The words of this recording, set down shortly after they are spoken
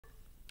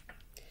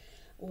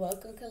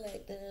Welcome,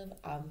 collective.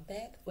 I'm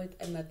back with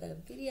another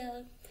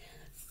video.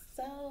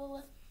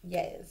 So,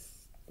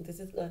 yes,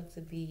 this is going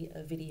to be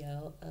a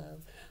video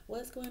of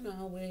what's going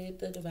on with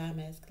the divine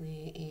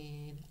masculine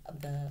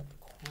and the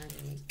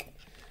karmic.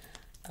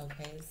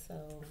 Okay,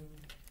 so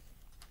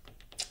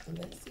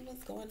let's see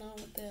what's going on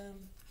with them.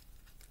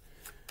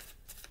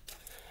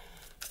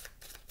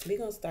 We're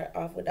going to start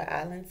off with the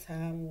Island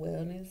Time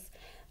Wellness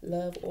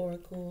Love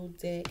Oracle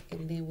deck,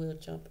 and then we'll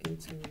jump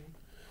into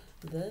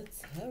the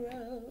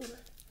tarot.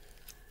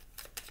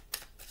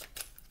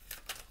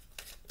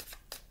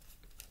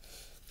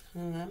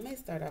 I may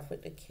start off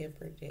with the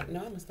Kipper deck. No,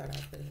 I'm going to start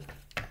off with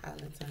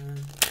Island Time.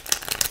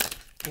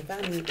 If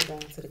I need to go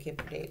into the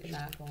Kipper deck, then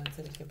I'll go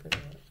into the Kipper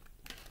deck.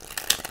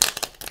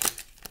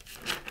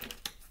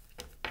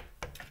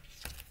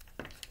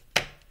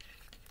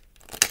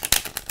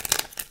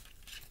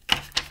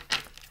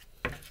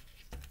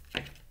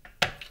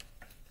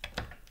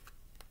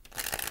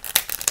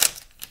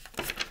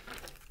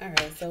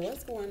 Alright, so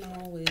what's going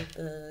on with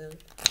the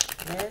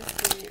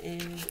masculine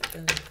and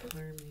the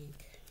karmic?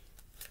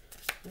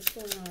 What's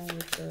going on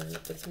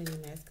with between the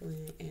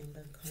masculine and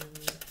the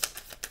karmic?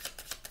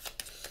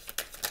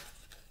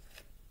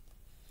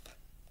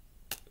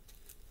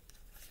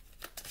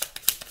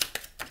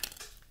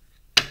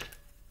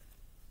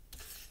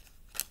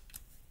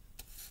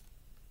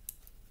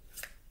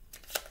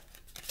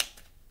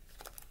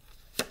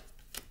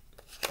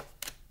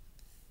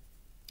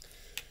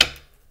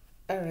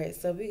 Alright,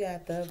 so we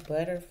got the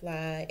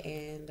Butterfly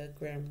and the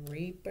Grim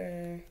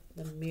Reaper,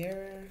 the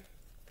Mirror.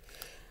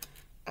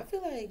 I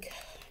feel like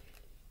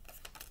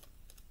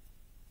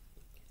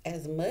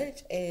as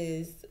much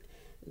as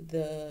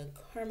the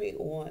karmic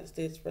wants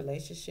this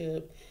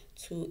relationship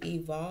to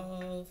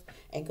evolve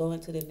and go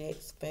into the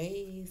next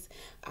phase,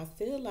 I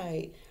feel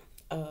like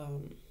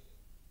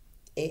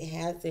it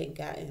hasn't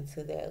gotten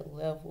to that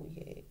level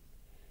yet.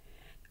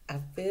 I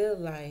feel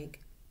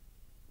like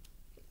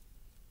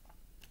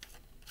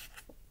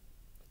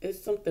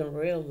it's something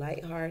real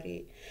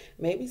lighthearted.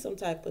 Maybe some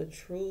type of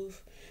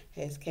truth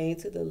has came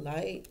to the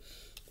light.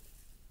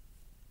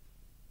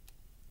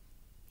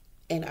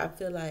 And I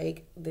feel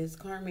like this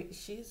karmic,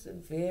 she's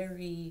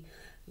very,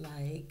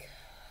 like,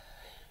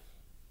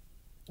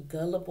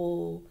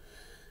 gullible.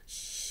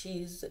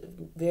 She's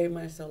very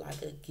much so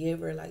like a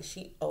giver. Like,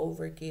 she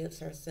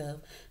overgives herself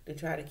to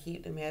try to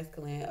keep the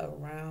masculine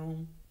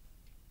around.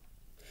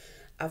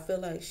 I feel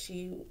like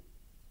she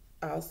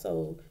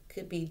also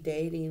could be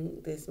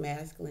dating this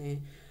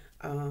masculine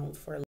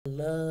for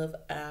love.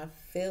 I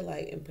feel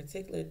like, in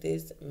particular,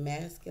 this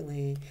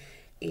masculine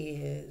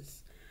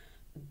is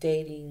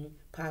dating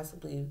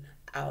possibly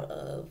out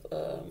of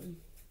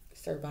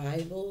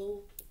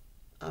survival.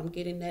 I'm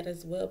getting that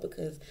as well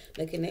because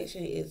the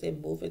connection is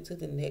in moving to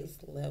the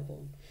next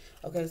level.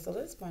 Okay, so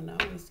let's find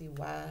out. I want to see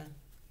why.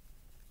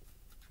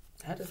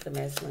 How does the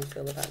masculine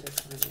feel about this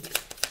karmic?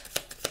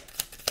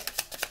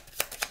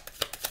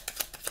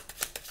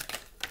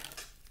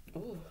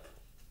 Ooh.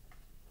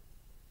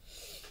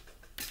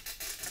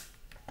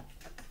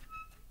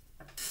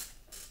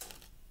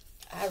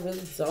 I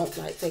really don't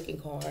like taking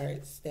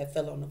cards that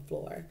fell on the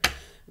floor,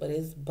 but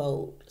it's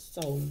both.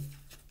 So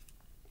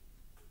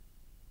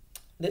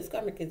this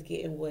karmic is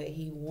getting what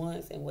he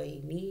wants and what he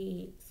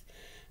needs,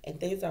 and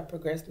things are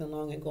progressing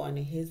along and going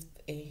in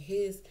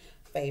his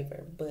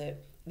favor.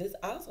 But this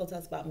also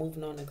talks about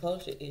moving on to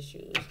closure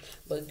issues.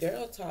 But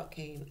girl talk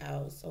came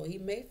out, so he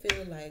may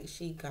feel like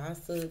she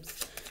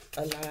gossips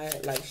a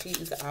lot, like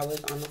she's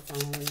always on the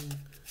phone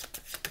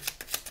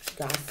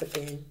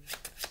gossiping.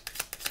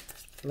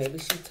 Maybe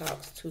she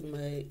talks too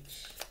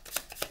much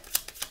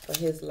for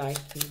his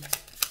liking.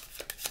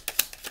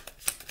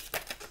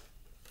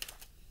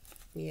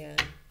 Yeah.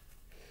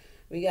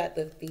 We got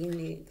the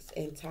Phoenix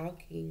and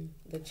talking,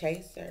 the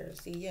chaser.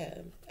 See, yeah,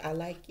 I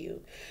like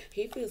you.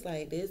 He feels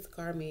like this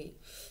karmic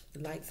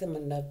likes him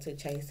enough to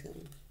chase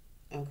him.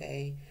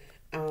 Okay.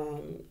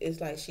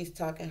 It's like she's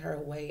talking her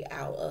way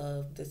out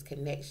of this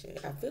connection.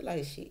 I feel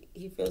like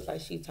he feels like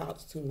she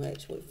talks too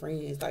much with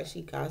friends, like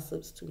she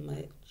gossips too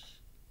much.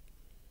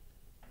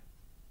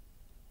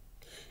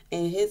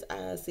 In his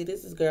eyes, see,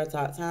 this is girl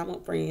talk. Time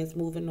with friends,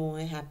 moving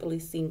on, happily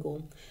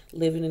single,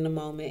 living in the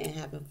moment, and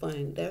having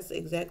fun. That's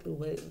exactly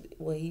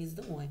what he's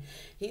doing.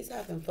 He's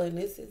having fun.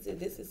 This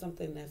is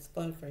something that's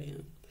fun for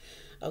him.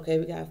 Okay,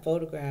 we got a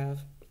photograph.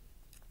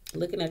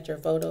 Looking at your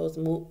photos,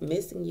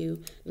 missing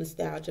you,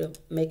 nostalgia,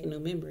 making new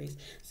memories.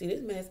 See,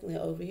 this masculine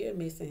over here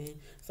missing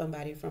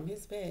somebody from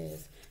his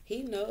past.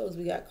 He knows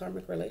we got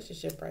karmic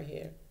relationship right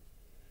here.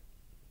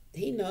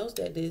 He knows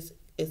that this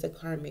is a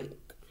karmic.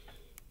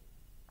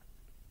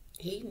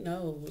 He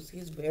knows,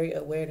 he's very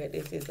aware that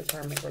this is a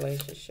karmic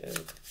relationship.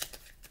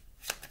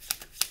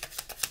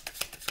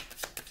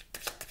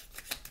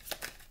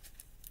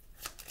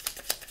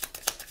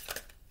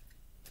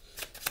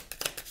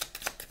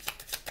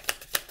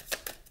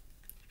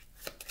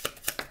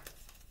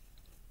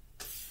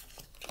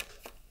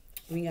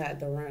 We got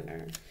the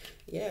runner.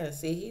 Yeah,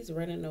 see, he's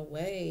running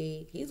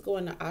away. He's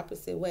going the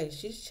opposite way.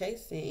 She's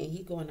chasing and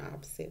he's going the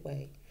opposite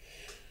way.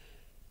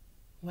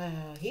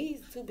 Wow,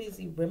 he's too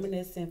busy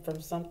reminiscing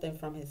from something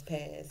from his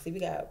past. See, we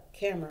got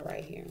camera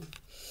right here.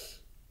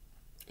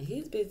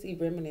 He's busy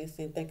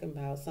reminiscing, thinking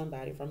about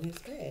somebody from his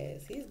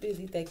past. He's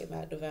busy thinking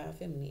about divine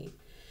feminine.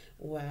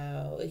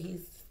 Wow,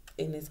 he's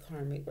in this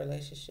karmic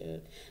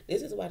relationship.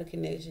 This is why the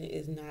connection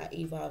is not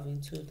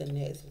evolving to the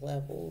next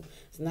level.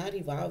 It's not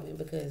evolving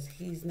because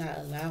he's not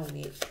allowing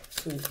it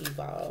to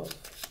evolve.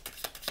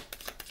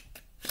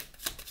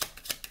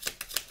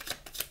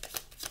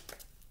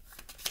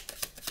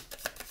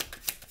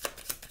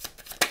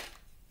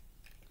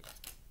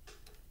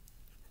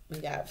 We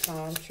got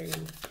palm tree.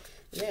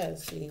 Yeah,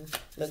 see,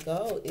 the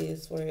goal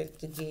is for it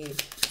to get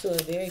to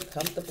a very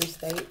comfortable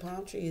state.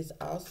 Palm tree is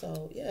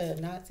also, yeah,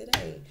 not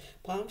today.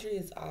 Palm tree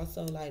is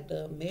also like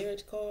the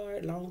marriage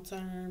card, long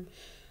term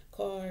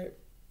card.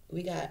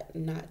 We got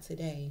not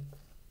today.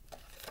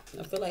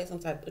 I feel like some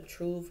type of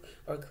truth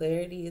or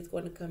clarity is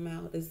going to come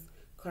out. This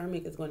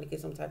karmic is going to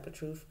get some type of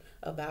truth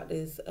about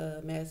this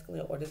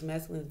masculine, or this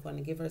masculine is going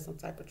to give her some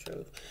type of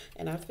truth.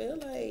 And I feel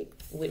like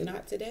with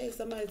not today,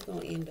 somebody's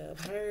going to end up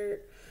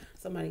hurt.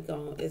 Somebody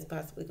is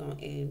possibly going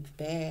to end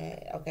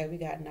bad. Okay, we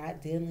got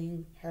not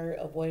dealing, hurt,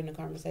 avoiding the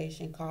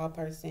conversation, call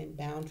person,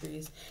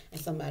 boundaries,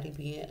 and somebody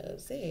being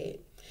upset.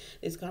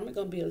 This karmic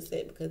going to be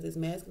upset because this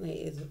masculine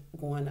is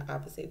going the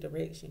opposite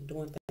direction,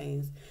 doing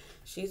things.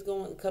 She's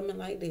coming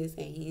like this,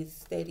 and he's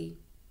steady.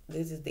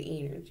 This is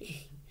the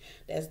energy.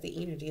 That's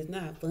the energy. It's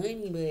not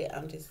funny, but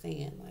I'm just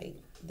saying, like,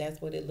 that's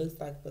what it looks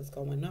like what's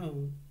going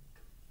on.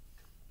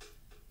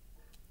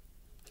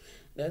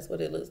 That's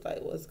what it looks like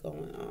what's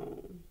going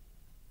on.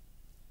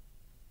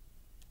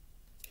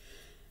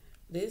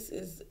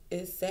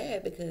 It's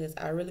sad because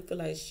I really feel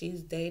like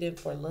she's dating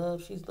for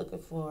love. She's looking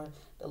for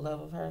the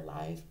love of her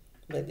life.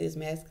 But this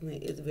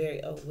masculine is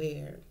very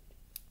aware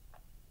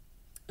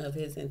of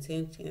his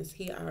intentions.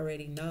 He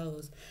already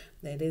knows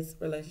that this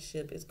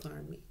relationship is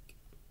karmic.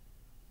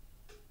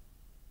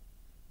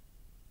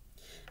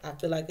 I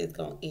feel like it's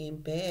going to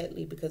end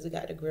badly because we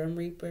got the Grim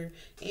Reaper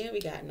and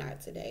we got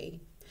not today.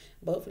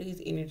 Both of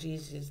these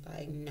energies just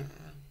like,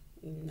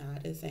 nah,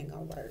 this ain't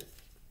going to work.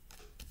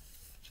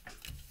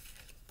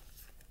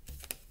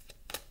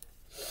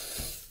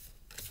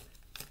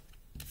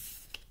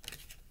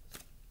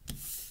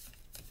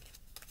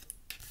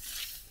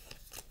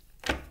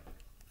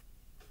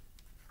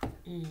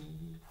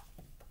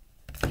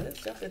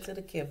 Let's jump into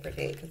the Kipper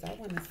deck because I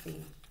want to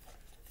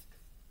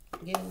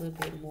get a little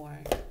bit more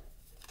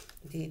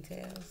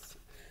details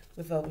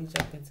before we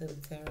jump into the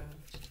tarot.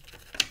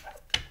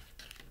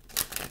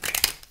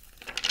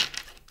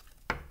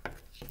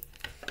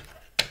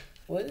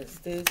 What is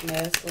this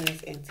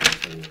masculine's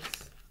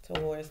intentions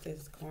towards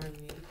this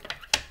karmic?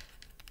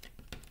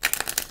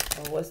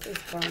 Or what's this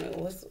karmic?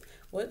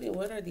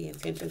 What are the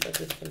intentions of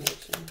this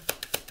connection?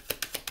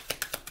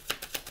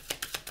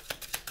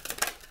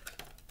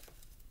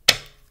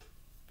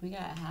 We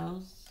got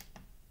house.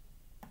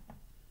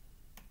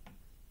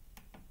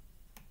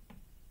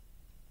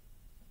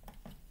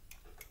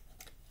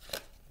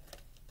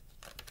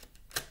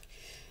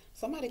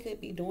 Somebody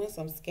could be doing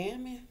some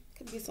scamming.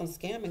 Could be some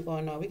scamming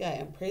going on. We got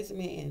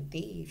imprisonment and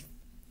thief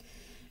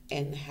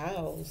and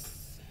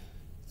house.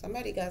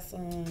 Somebody got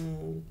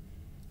some.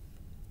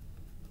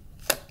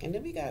 And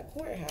then we got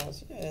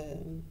courthouse. Yeah.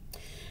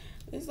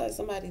 It's like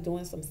somebody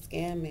doing some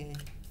scamming.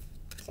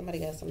 Somebody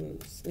got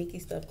some sneaky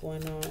stuff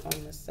going on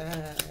the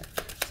side.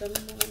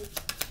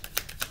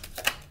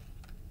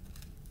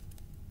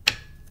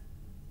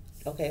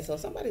 Okay, so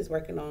somebody's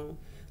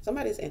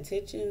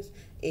intentions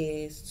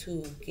is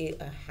to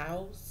get a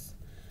house,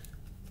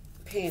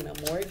 paying a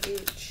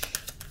mortgage.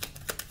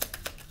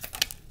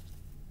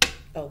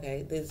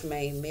 Okay, this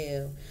main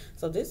male.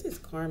 So this is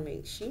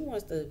karmic. She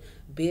wants to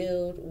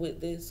build with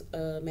this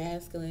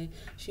masculine.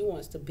 She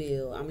wants to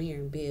build. I'm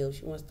hearing build.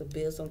 She wants to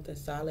build something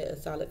solid, a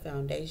solid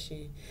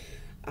foundation.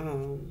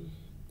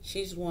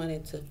 She's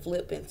wanting to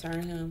flip and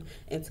turn him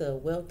into a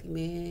wealthy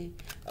man.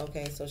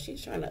 Okay, so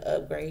she's trying to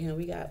upgrade him.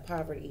 We got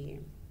poverty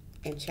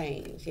and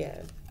change.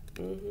 Yeah.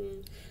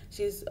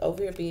 She's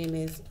over here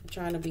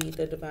trying to be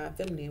the divine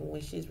feminine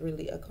when she's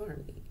really a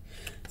karmic.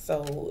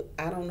 So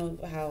I don't know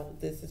how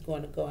this is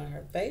going to go in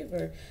her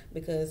favor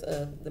because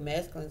of the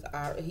masculines.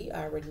 He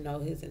already know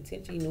his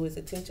intention. He knew his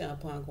intention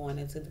upon going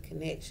into the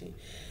connection.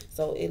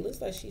 So it looks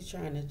like she's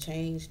trying to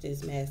change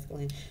this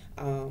masculine.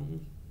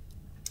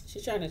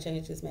 She's trying to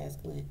change this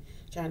masculine,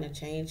 trying to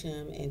change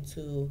him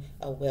into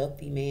a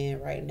wealthy man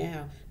right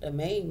now. The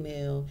main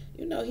male,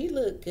 he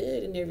look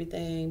good and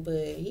everything,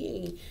 but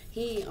he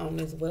ain't on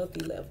this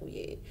wealthy level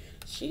yet.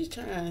 She's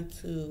trying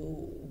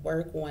to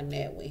work on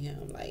that with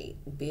him, like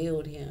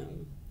build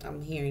him.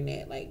 I'm hearing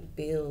that, like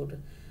build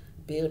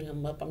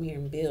him up. I'm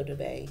hearing build a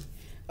bay.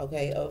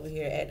 Okay, over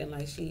here acting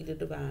like she the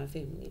divine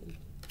feminine.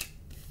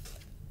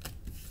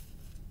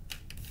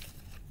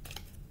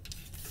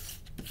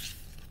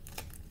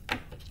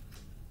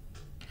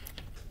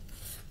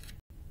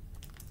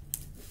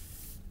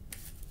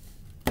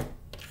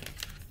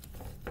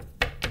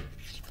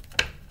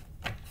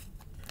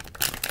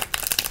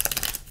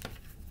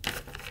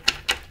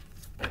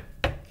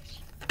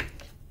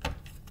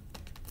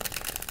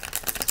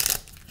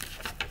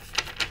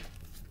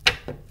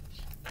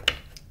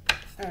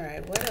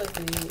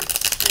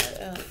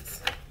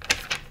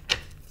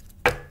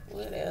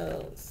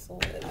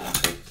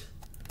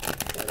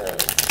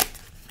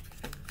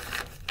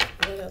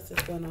 else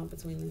is going on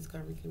between this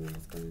karmic and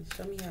masculine?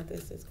 Show me how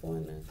this is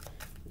going to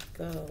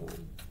go.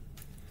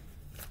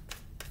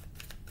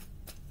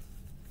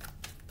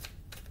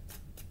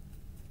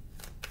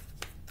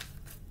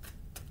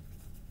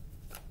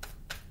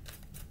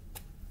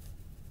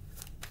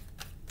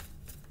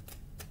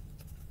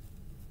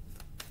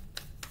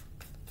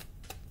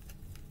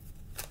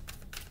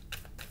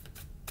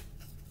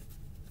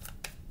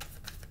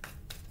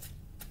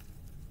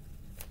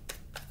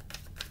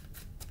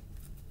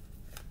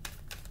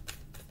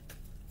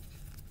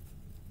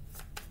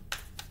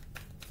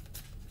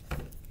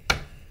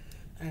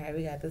 All right,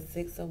 we got the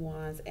Six of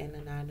Wands and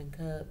the Nine of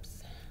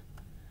Cups.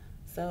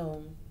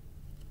 So,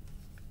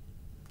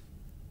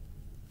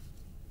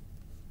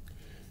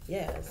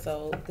 yeah,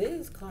 so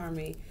this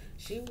karmic,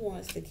 she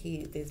wants to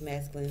keep this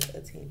masculine's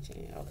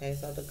attention. Okay,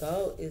 so the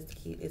goal is to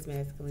keep this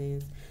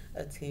masculine's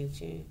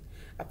attention.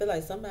 I feel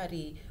like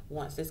somebody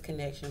wants this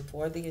connection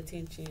for the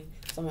attention.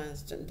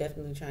 Someone's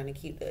definitely trying to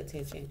keep the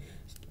attention.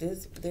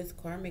 This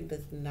karmic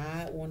does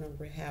not want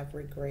to have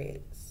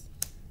regrets.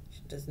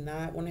 She does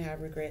not want to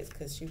have regrets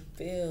because she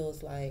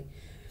feels like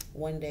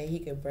one day he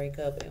could break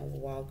up and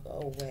walk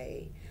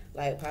away,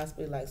 like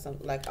possibly like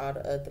all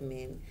the other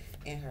men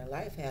in her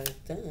life have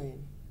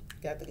done.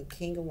 Got the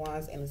King of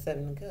Wands and the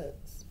Seven of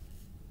Cups,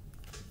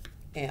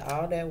 and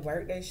all that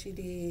work that she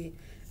did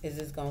is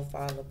just gonna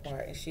fall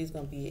apart, and she's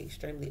gonna be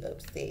extremely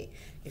upset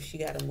if she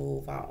got to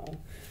move on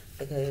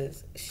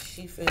because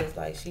she feels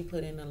like she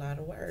put in a lot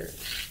of work.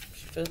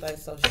 She feels like,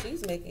 so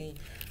she's making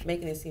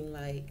it seem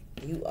like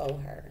you owe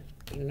her.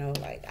 You know,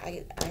 like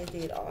I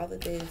did all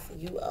of this,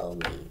 you owe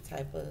me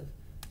type of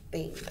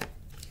thing.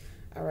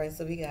 All right,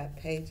 so we got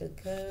Page of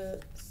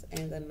Cups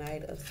and the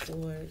Knight of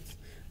Swords,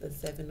 the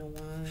Seven of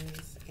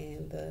Wands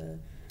and the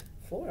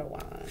Four of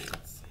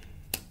Wands,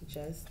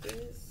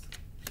 Justice,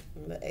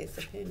 and the Ace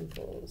of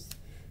Pentacles,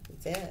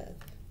 Death,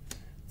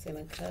 Ten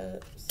of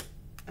Cups,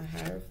 a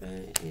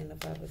Hierophant, and the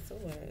Five of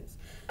Swords.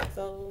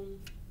 So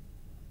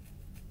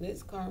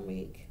this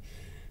karmic,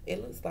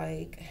 it looks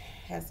like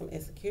has some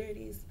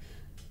insecurities,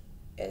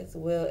 as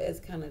well as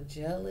kind of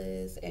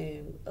jealous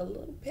and a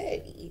little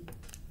petty.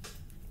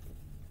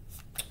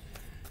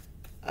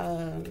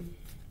 I'm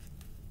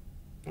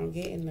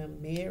getting a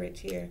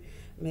marriage here.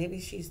 Maybe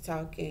she's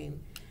trying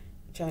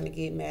to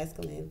get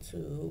masculine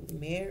to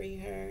marry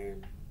her.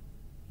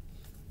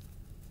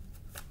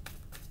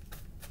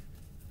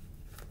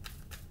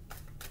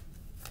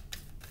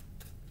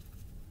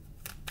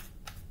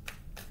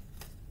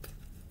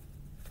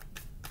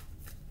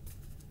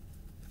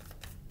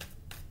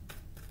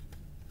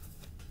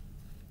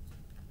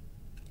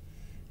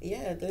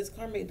 Yeah, this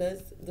karmic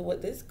does,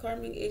 what this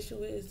karmic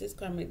issue is, this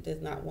karmic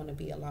does not want to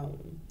be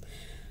alone.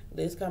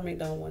 This karmic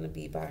don't want to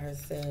be by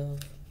herself.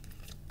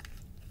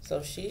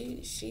 So she'll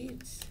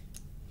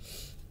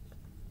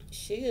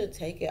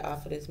take it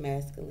off of this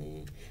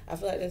masculine. I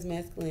feel like this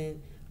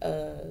masculine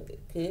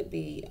could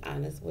be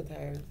honest with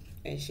her,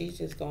 and she's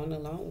just going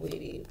along with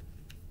it.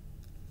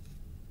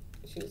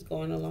 She's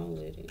going along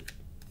with it.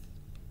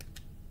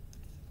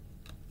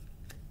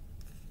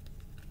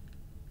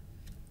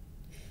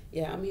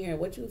 Yeah, I'm hearing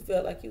what you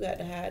felt like you got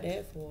to hide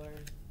that for.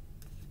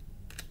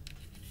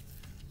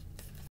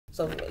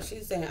 So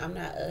she's saying I'm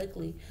not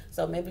ugly.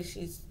 So maybe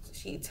she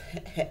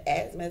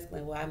asked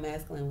masculine why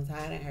masculine was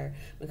hiding her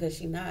because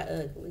she's not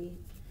ugly.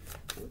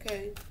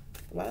 Okay.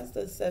 Why is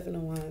the Seven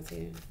of Wands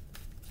here?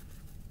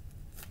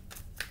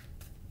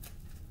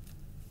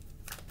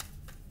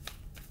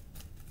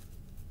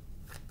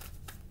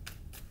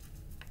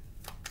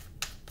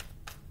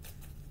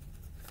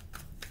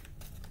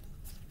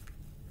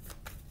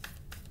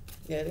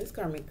 Yeah, this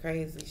karmic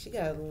crazy. She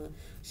got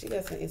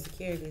some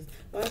insecurities.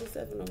 Why is the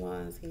Seven of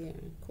Wands here?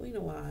 Queen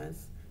of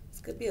Wands.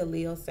 This could be a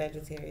Leo,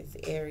 Sagittarius,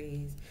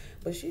 Aries,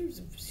 but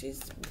she's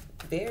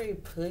very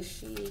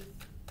pushy.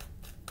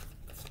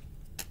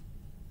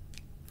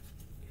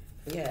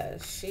 Yeah,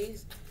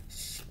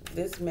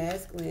 this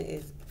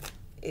masculine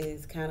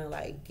is kind of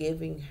like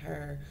giving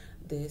her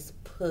this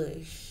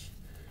push.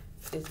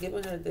 It's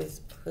giving her this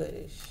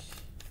push.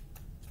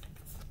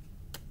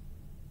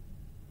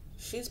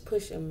 She's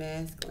pushing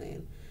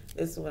masculine.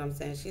 This is what I'm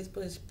saying. She's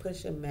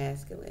pushing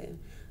masculine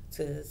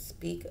to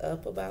speak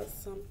up about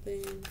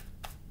something.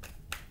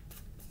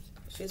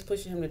 She's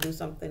pushing him to do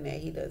something that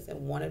he doesn't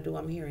want to do.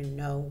 I'm hearing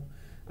no.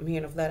 I'm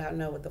hearing a flat out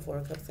no with the Four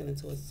of Cups and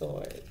the Two of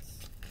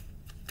Swords.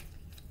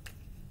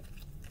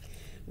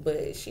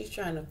 But she's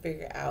trying to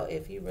figure out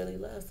if he really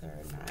loves her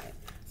or not.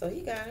 So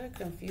he got her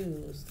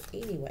confused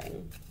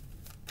anyway.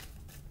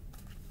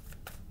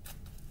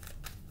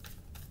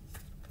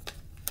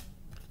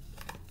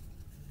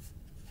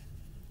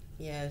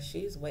 Yeah,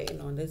 she's waiting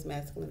on this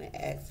masculine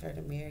to ask her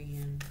to marry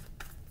him.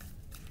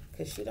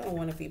 Because she don't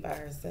want to be by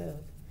herself.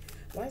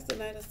 Why is the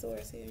Knight of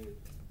Swords here?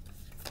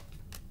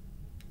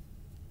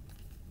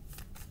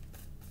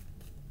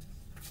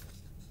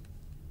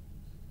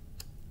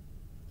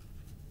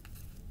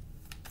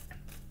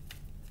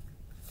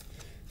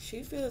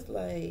 She feels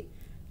like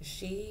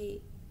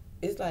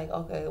it's like,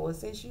 okay, well,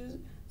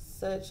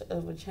 such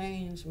of a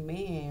changed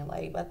man.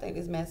 Like, I think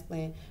this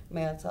masculine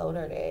male told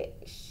her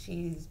that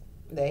he's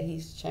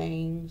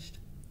changed,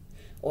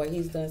 or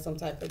he's done some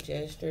type of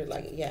gesture.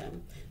 Like, yeah,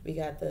 we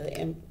got the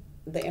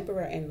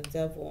emperor and the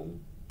devil.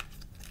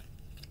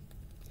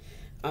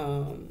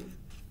 Um,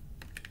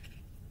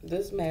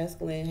 this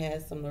masculine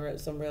has some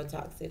real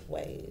toxic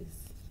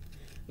ways,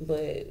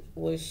 but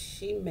what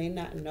she may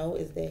not know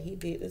is that he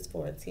did this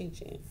for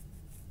attention.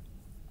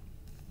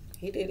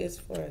 He did this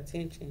for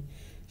attention.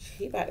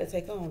 He about to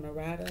take her on the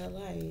ride of her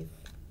life.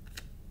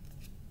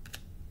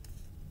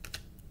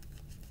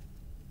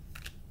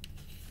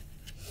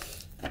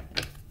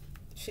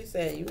 She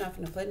said, "You're not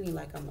gonna play me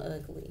like I'm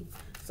ugly."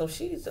 So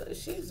she's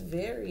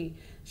very,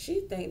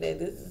 she think that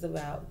this is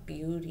about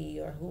beauty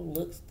or who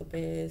looks the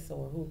best,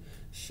 or who,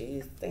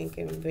 she's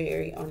thinking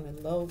very on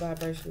the low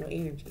vibrational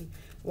energy.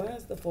 Why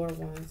is the Four of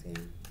Wands here?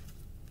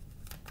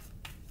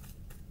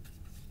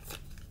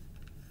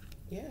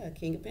 Yeah,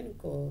 King of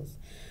Pentacles.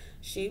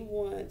 She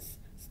wants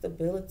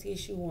stability.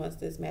 She wants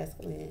this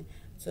masculine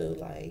to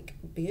like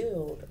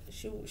build.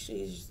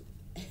 She's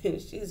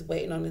she's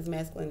waiting on this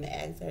masculine to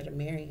ask her to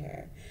marry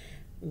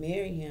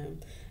him,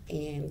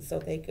 and so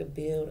they could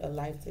build a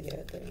life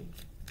together.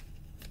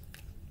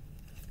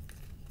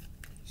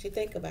 She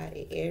think about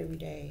it every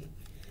day.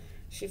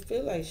 She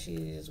feel like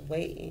she's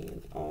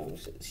waiting on.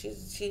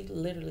 She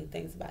literally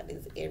thinks about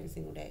this every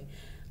single day,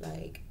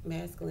 like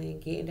masculine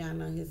getting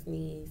down on his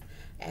knees,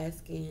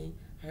 asking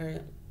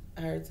her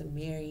to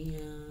marry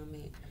him,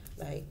 and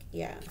like,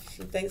 yeah,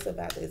 she thinks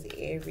about this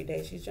every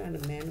day. She's trying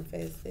to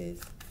manifest this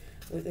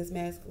with this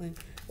masculine.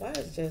 Why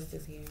is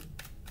justice here?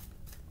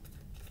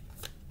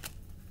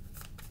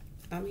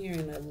 I'm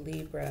hearing a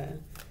Libra.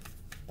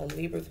 A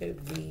Libra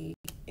could be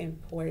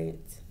important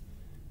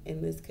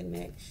in this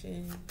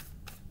connection.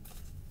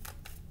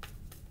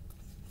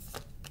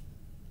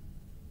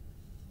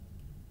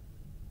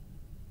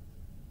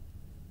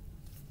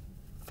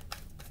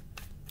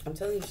 I'm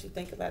telling you, she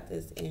think about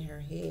this in her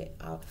head.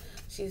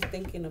 She's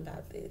thinking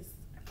about this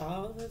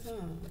all the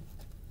time.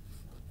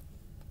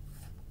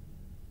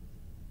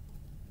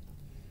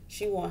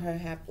 She want her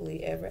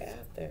happily ever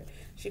after.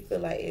 She feel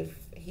like if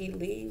he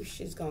leaves,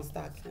 she's gonna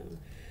stalk him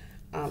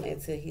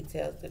until he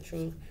tells the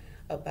truth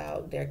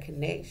about their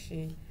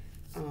connection.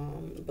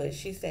 But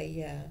she say,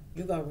 yeah,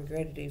 you're gonna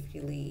regret it if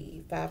you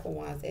leave. Five of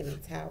Wands in the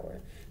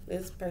Tower.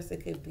 This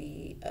person could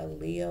be a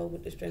Leo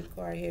with the Strength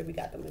card here. We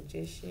got the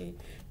Magician.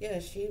 Yeah,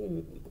 she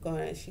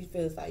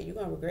feels like you're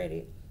gonna regret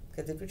it,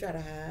 because if you try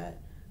to hide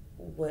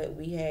what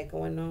we had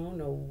going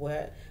on,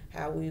 or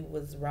how we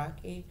was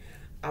rocking,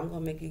 I'm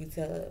gonna make you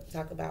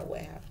talk about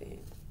what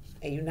happened,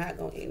 and you're not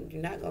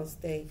gonna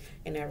stay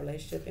in that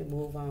relationship and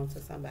move on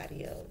to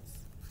somebody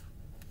else.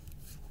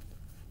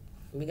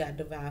 We got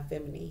Divine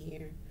Feminine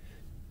here,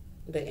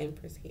 the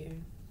Empress here.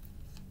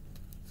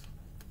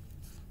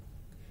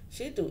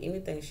 She'd do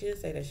anything. She'll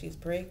say that she's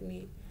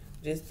pregnant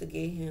just to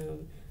get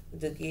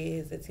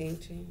his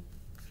attention,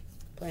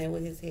 playing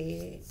with his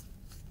head.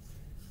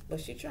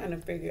 But she's trying to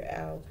figure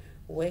out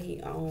what he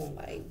own.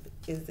 Like,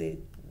 is it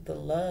the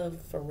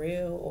love for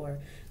real, or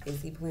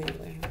is he playing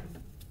with her?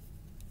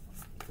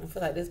 I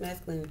feel like this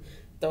masculine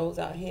throws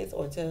out hints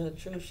or tell her the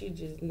truth. She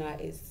just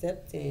not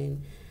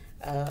accepting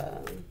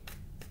the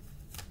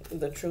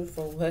truth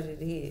for what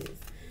it is.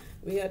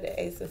 We have the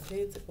Ace of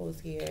Pentacles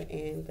here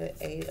and the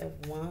Eight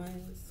of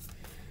Wands.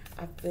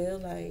 I feel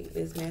like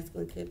this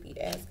masculine could be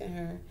asking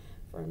her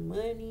for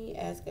money,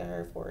 asking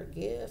her for a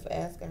gift,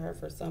 asking her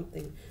for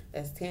something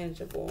that's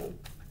tangible.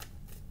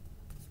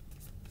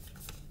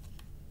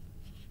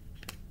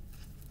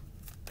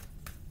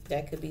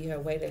 That could be her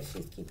way that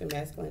she's keeping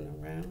masculine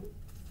around.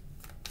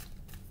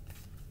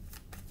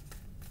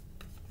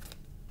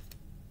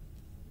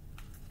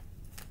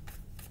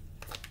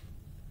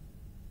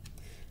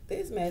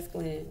 This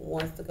masculine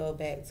wants to go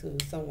back to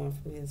someone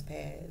from his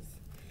past.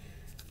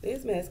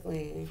 This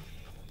masculine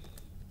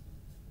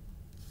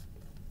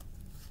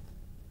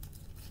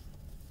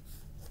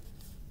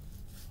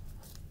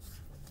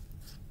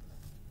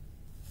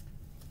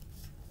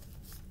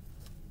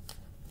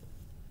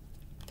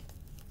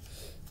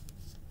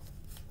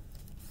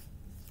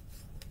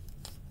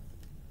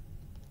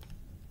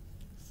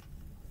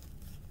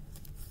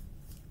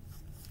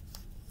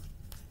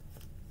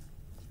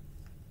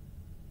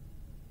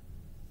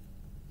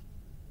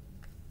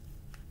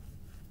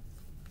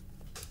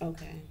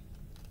okay.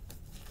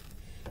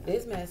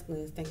 This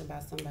masculine is thinking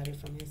about somebody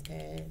from his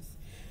past.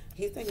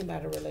 He's thinking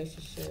about a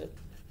relationship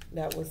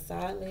that was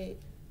solid,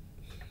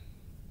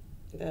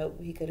 that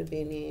he could have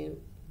been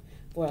in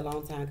for a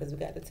long time, because we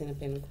got the Ten of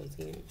Pentacles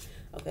here.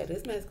 Okay,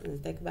 this masculine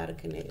is thinking about a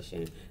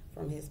connection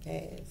from his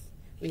past.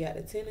 We got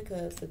the Ten of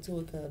Cups, the Two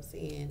of Cups,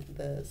 and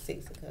the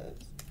Six of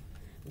Cups.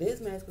 This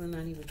masculine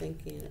not even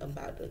thinking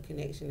about the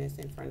connection that's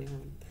in front of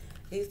him.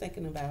 He's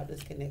thinking about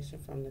this connection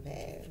from the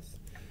past.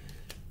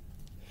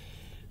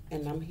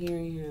 And I'm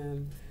hearing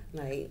him,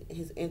 like,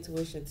 his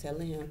intuition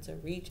telling him to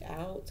reach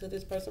out to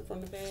this person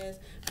from the past,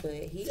 but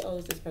he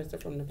owes this person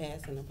from the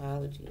past an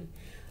apology.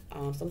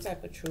 Some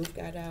type of truth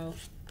got out,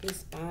 He's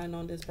spying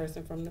on this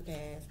person from the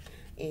past,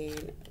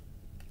 and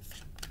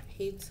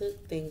he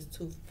took things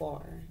too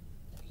far.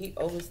 He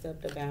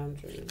overstepped a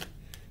boundary.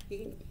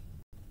 He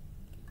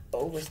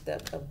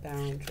overstepped a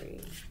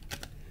boundary.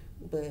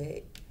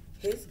 But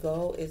his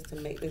goal is to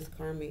make this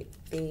karmic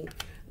think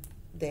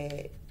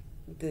that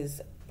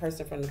this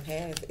person from the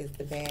past is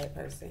the bad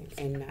person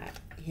and not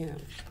him.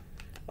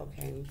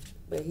 Okay?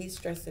 But he's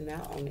stressing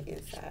out on the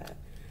inside.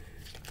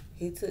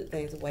 He took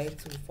things way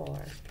too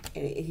far,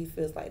 and he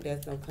feels like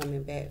there's no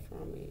coming back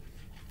from it.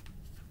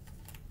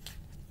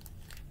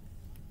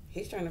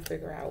 He's trying to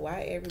figure out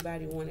why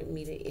everybody wanted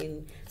me to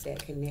end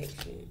that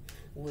connection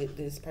with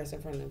this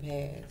person from the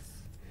past.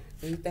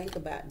 When you think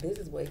about, this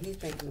is what he's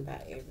thinking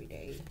about every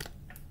day.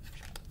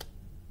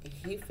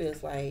 He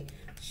feels like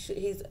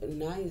he's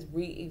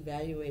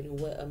reevaluating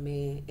what a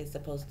man is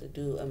supposed to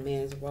do, a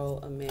man's role,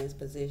 a man's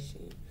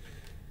position.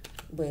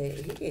 But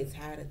he gets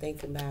tired of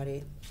thinking about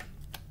it.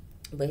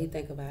 But he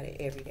think about it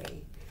every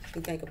day.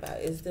 He think about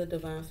it's the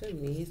divine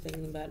feminine. He's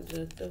thinking about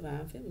the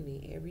divine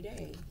feminine every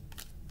day.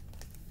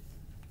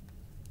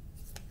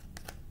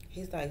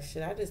 He's like,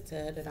 should I just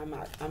tell her that I'm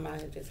out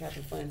here just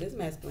having fun? This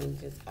masculine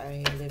just out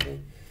here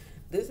living.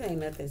 This ain't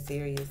nothing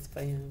serious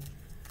for him.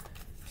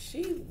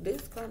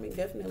 This karmic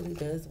definitely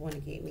does want to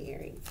get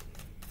married.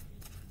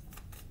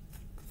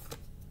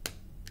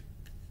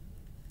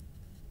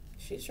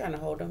 She's trying to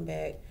hold him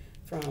back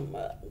from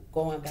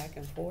going back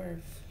and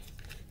forth.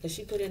 Because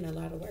she put in a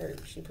lot of work.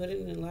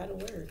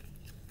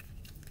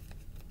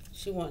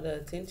 She wants the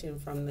attention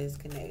from this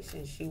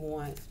connection. She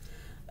wants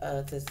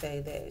to say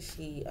that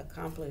she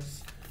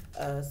accomplished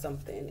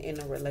something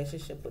in a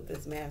relationship with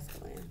this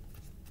masculine.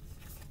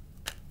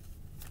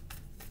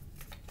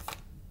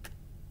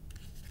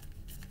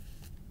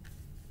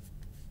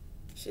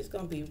 She's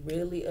going to be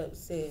really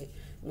upset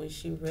when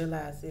she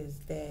realizes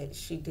that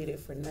she did it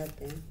for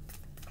nothing.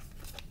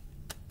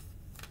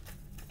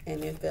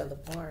 And it fell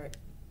apart.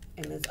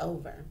 And it's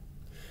over.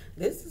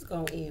 This is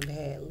going to end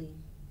badly.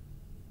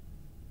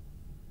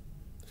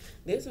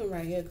 This one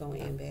right here going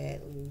to end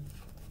badly.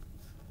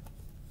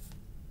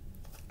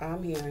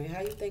 I'm hearing,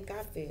 how you think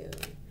I feel?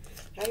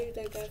 How you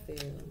think I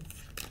feel?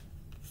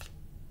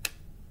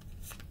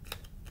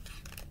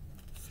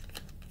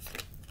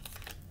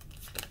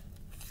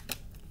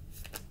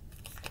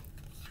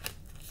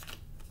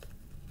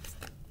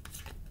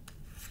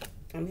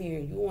 I'm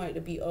hearing you wanted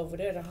to be over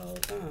there the whole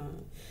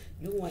time.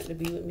 You want to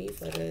be with me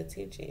for the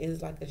attention.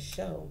 It's like a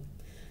show.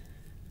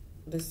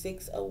 The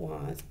 6 of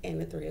Wands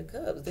and the 3 of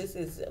Cups. This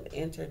is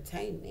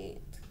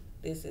entertainment.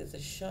 This is a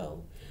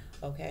show.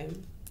 Okay?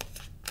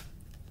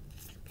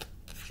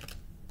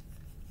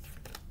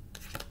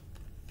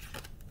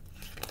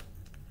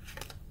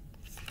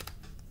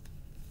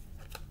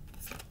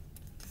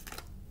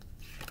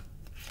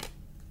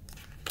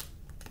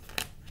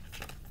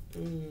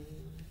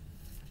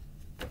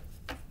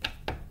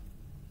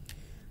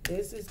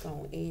 This is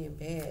going to end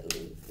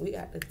badly. We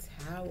got the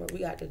Tower. We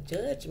got the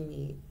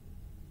Judgment.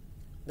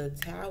 The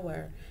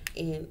Tower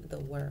and the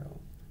World.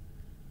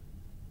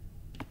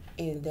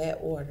 In that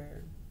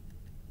order.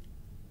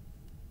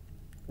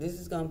 This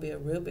is going to be a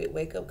real big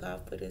wake-up call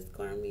for this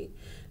karmic.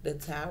 The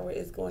Tower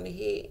is going to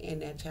hit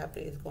and that chapter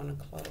is going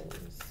to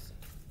close.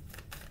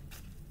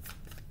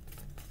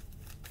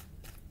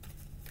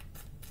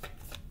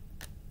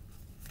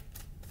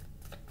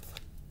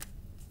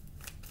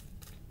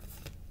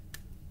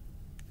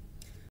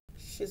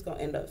 She's going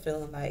to end up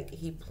feeling like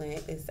he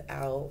planned this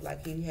out,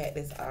 like he had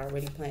this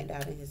already planned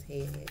out in his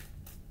head.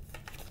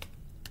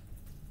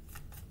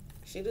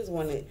 She just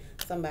wanted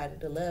somebody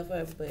to love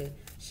her, but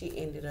she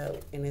ended up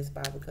in this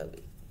Five of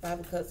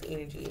Cups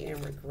energy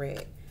and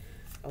regret.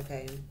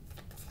 Okay?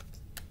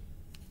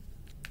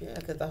 Yeah,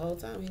 because the whole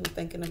time he was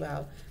thinking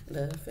about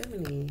the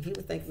feminine. He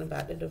was thinking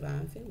about the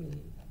divine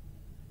feminine.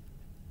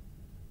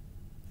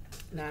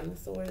 9 of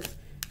Swords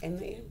and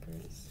the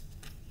Empress.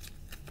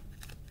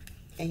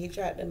 And he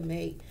tried to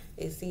make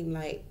it seem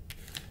like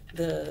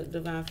the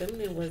divine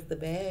feminine was the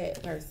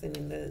bad person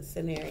in the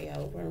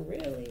scenario. When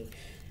really,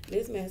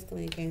 this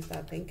masculine can't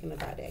stop thinking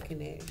about that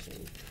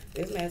connection.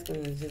 This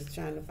masculine is just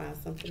trying to find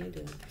something to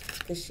do.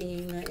 Because she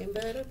ain't nothing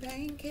but a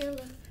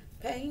painkiller.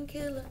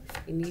 Painkiller.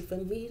 You need for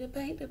me to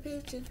paint the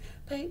picture.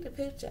 Paint the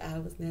picture. I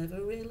was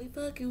never really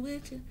fucking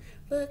with you.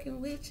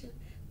 Fucking with you.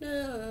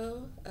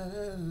 No.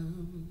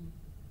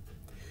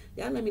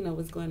 Y'all let me know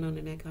what's going on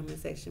in that comment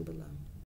section below.